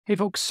Hey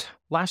folks,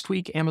 last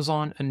week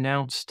Amazon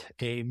announced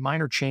a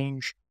minor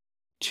change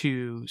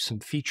to some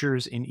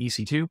features in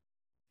EC2,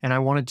 and I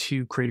wanted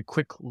to create a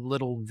quick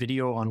little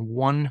video on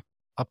one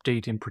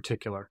update in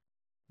particular.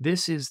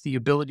 This is the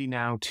ability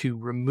now to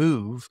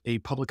remove a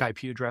public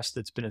IP address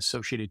that's been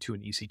associated to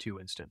an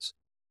EC2 instance.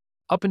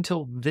 Up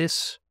until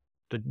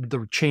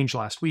the change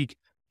last week,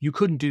 you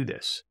couldn't do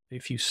this.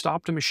 If you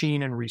stopped a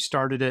machine and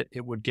restarted it,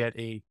 it would get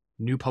a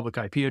new public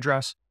IP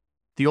address.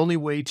 The only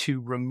way to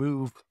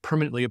remove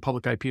permanently a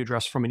public IP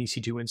address from an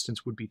EC2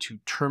 instance would be to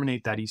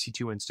terminate that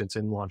EC2 instance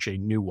and launch a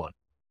new one.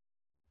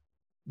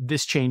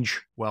 This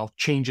change,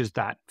 changes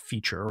that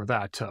feature or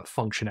that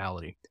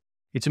functionality.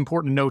 It's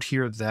important to note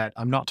here that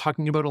I'm not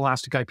talking about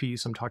elastic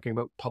IPs, I'm talking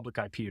about public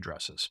IP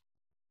addresses.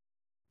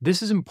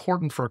 This is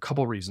important for a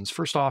couple reasons.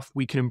 First off,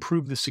 we can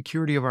improve the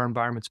security of our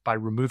environments by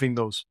removing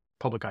those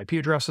public IP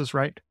addresses,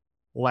 right?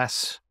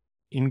 Less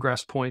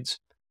ingress points.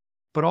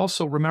 But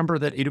also remember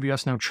that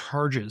AWS now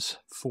charges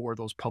for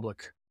those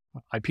public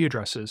IP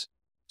addresses.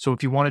 So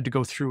if you wanted to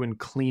go through and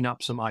clean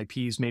up some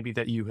IPs, maybe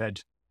that you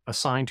had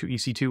assigned to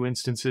EC2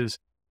 instances,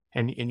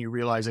 and you're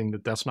realizing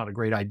that that's not a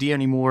great idea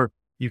anymore,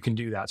 you can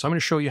do that. So I'm going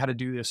to show you how to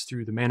do this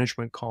through the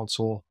Management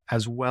Console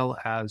as well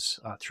as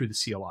through the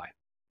CLI.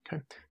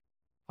 Okay.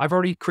 I've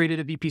already created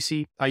a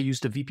VPC. I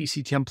used a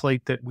VPC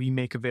template that we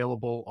make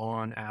available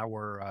on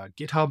our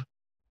GitHub.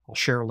 I'll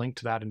share a link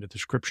to that in the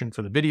description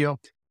for the video.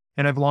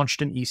 And I've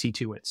launched an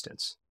EC2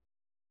 instance.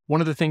 One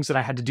of the things that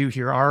I had to do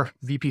here, our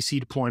VPC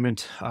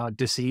deployment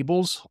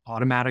disables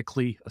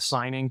automatically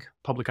assigning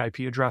public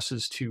IP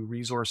addresses to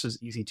resources,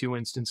 EC2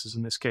 instances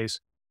in this case,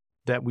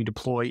 that we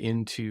deploy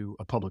into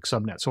a public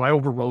subnet. So I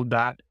overrode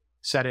that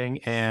setting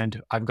and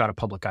I've got a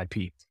public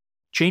IP.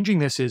 Changing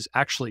this is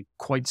actually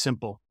quite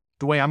simple.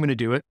 The way I'm going to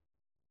do it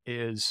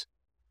is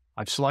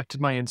I've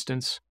selected my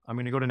instance. I'm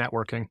going to go to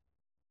networking.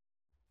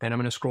 And I'm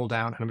going to scroll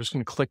down and I'm just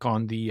going to click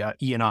on the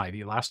ENI,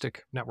 the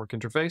Elastic Network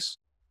Interface.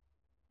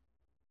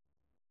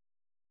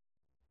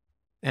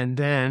 And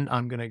then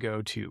I'm going to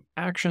go to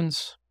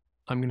Actions.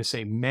 I'm going to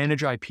say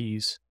Manage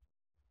IPs.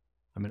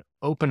 I'm going to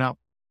open up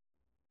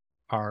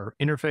our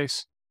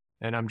interface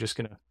and I'm just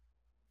going to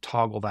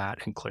toggle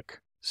that and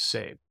click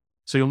Save.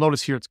 So you'll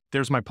notice here,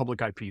 there's my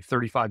public IP,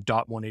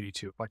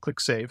 35.182. If I click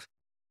Save,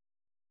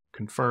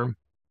 confirm,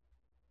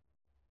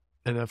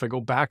 and then if I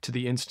go back to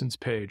the instance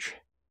page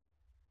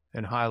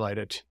and highlight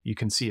it, you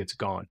can see it's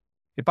gone.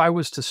 If I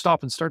was to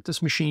stop and start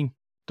this machine,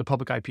 the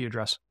public IP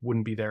address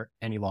wouldn't be there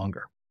any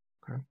longer.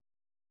 Okay.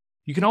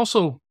 You can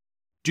also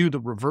do the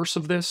reverse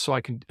of this. So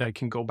I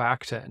can go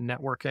back to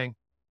networking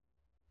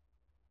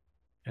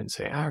and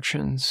say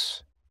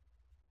Actions.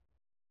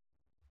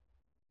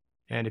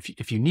 And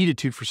if you needed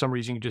to, for some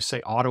reason, you just say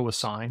auto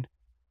assign,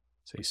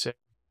 say save.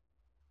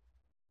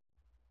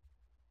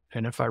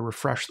 And if I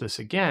refresh this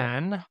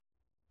again,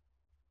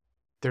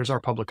 there's our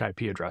public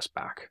IP address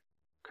back.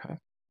 Okay.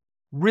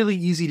 Really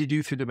easy to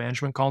do through the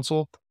Management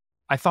Console.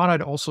 I thought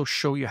I'd also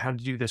show you how to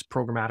do this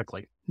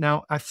programmatically.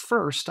 Now, at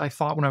first, I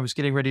thought when I was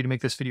getting ready to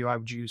make this video, I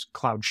would use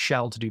Cloud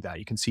Shell to do that.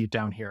 You can see it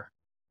down here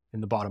in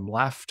the bottom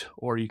left,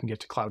 or you can get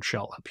to Cloud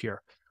Shell up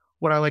here.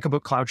 What I like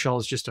about Cloud Shell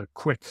is just a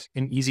quick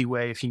and easy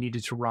way if you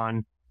needed to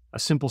run a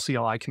simple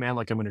CLI command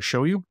like I'm going to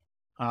show you,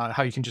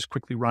 how you can just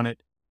quickly run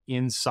it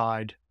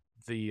inside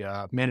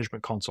the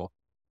Management Console.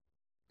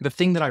 The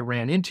thing that I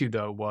ran into,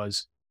 though,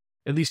 was,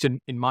 at least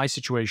in my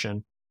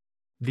situation,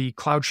 the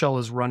Cloud Shell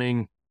is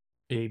running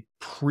a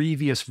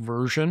previous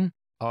version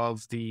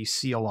of the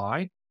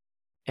CLI,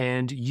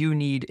 and you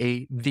need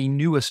the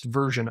newest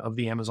version of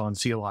the Amazon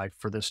CLI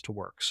for this to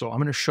work. So I'm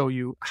going to show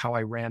you how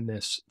I ran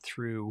this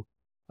through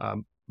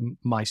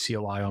my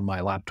CLI on my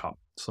laptop.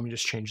 So let me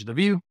just change the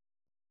view.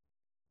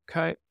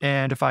 Okay,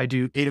 and if I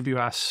do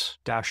AWS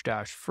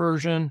 --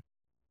 version,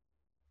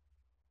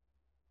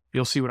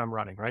 you'll see what I'm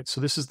running, right?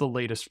 So this is the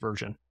latest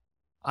version.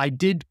 I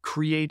did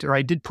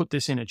put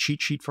this in a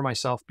cheat sheet for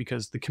myself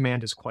because the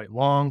command is quite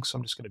long. So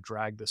I'm just going to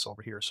drag this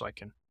over here so I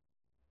can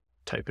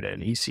type it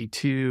in.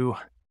 EC2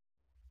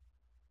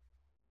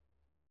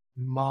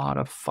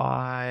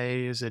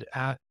 modify,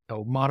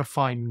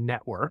 modify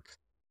network.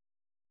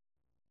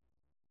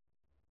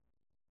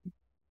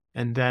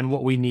 And then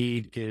what we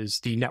need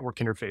is the network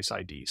interface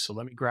ID. So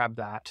let me grab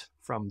that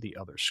from the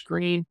other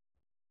screen.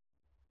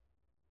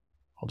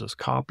 I'll just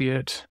copy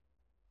it.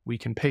 We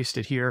can paste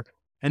it here.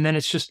 And then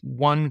it's just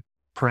one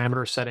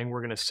parameter setting.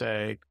 We're going to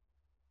say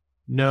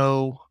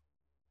no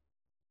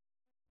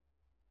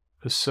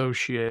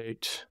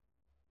associate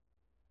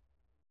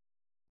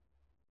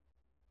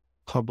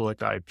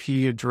public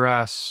IP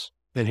address,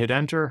 then hit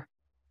enter,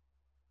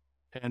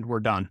 and we're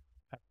done.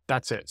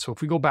 That's it. So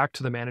if we go back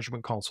to the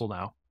Management Console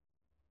now,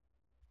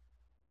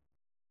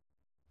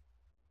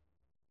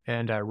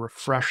 and I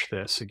refresh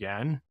this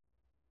again,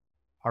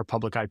 our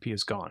public IP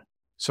is gone.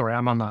 Sorry,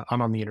 I'm on the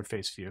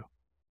interface view.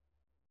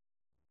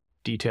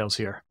 Details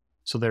here.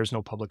 So there's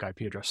no public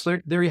IP address. So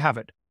there you have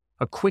it.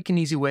 A quick and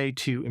easy way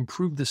to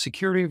improve the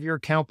security of your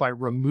account by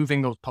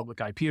removing those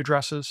public IP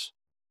addresses.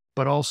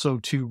 but also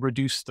to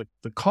reduce the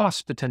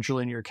cost potential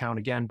in your account,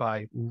 again,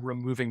 by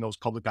removing those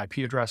public IP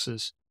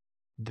addresses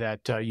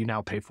that you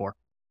now pay for.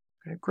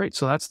 Okay, great.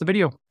 So that's the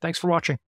video. Thanks for watching.